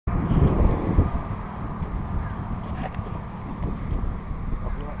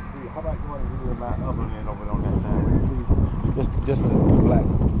Just the black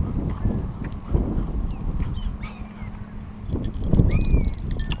one.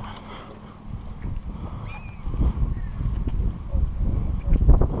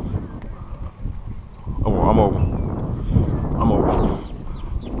 Oh, I'm over. I'm over.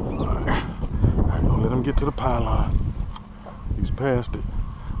 Alright. Alright, don't let him get to the pylon. He's past it.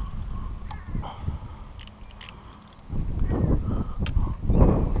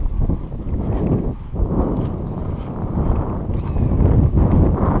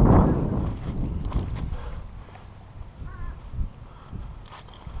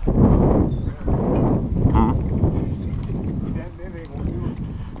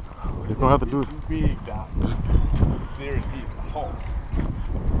 He's gonna have to do it. Big dog. Serious big horse.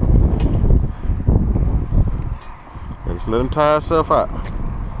 Just let him tire himself out.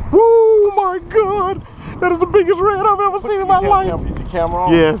 Woo, my God! That is the biggest red I've ever seen in my life. Is your camera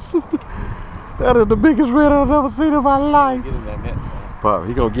on? Yes. That is the biggest red I've ever seen in my life. Get in that net, son. Pop,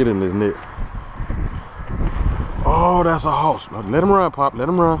 he gonna get in this net. Oh, that's a horse. Let him run, Pop. Let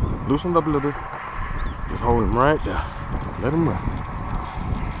him run. Loosen him up a little bit. Just hold him right there. Let him run.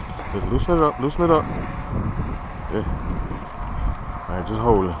 Just loosen it up. Loosen it up. Yeah. All right, just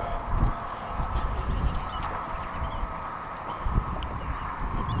hold him.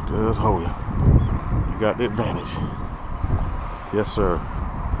 Just hold him. You got the advantage. Yes, sir.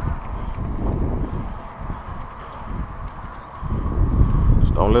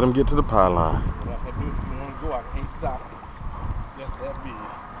 Just don't let him get to the pylon. What I do if you want to go, I can't stop it. Just that big.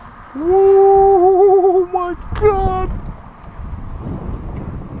 Oh my God!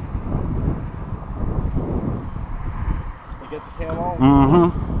 You get the cam on?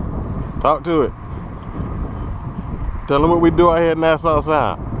 Mm-hmm. Talk to it. Tell them what we do out here at Nassau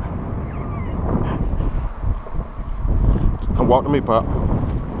Sound. Come walk to me, Pop. I'm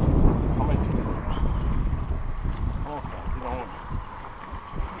gonna take this. Oh, you don't want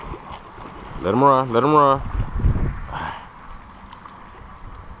it. Let him run. Let him run.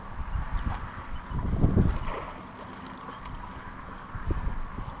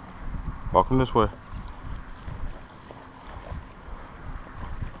 Walk him this way.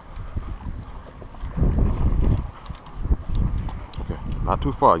 Okay, not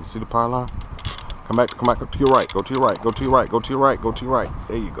too far. You see the pylon? Come back to your right. Go to your right. Go to your right. Go to your right. Go to your right.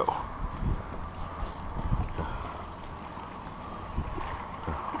 There you go.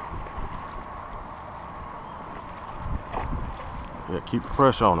 Yeah, keep the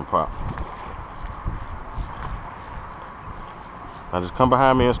pressure on him, Pop. Now just come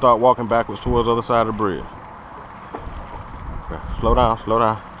behind me and start walking backwards towards the other side of the bridge. Okay, slow down, slow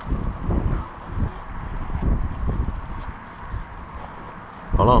down.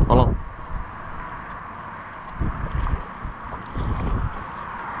 Hold on, hold on.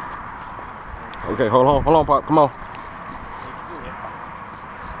 Okay, hold on, Pop, come on.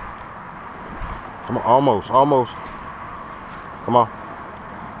 Come on, almost. Come on.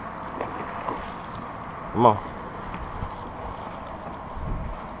 Come on.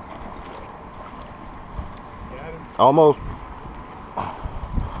 Almost.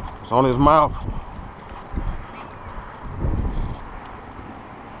 It's on his mouth.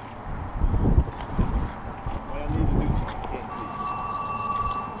 What I need to do so I can't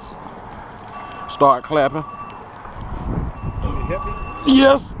see. Start clapping. Can you help me?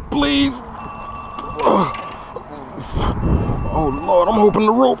 Yes, please. Oh Lord, I'm hoping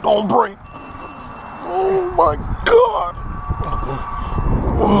the rope don't break. Oh my God.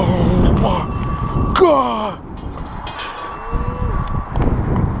 Oh my God.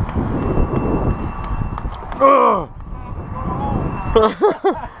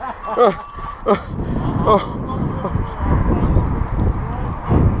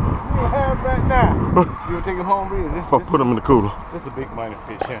 Right now. You gonna take him home, Bree? I'll put him in the cooler. This is a big money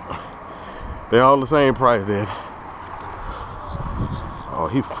fish, yeah. They're all the same price, Dad. Oh,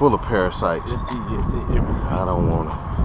 he's full of parasites. Yes, he is. They everywhere. I don't want to.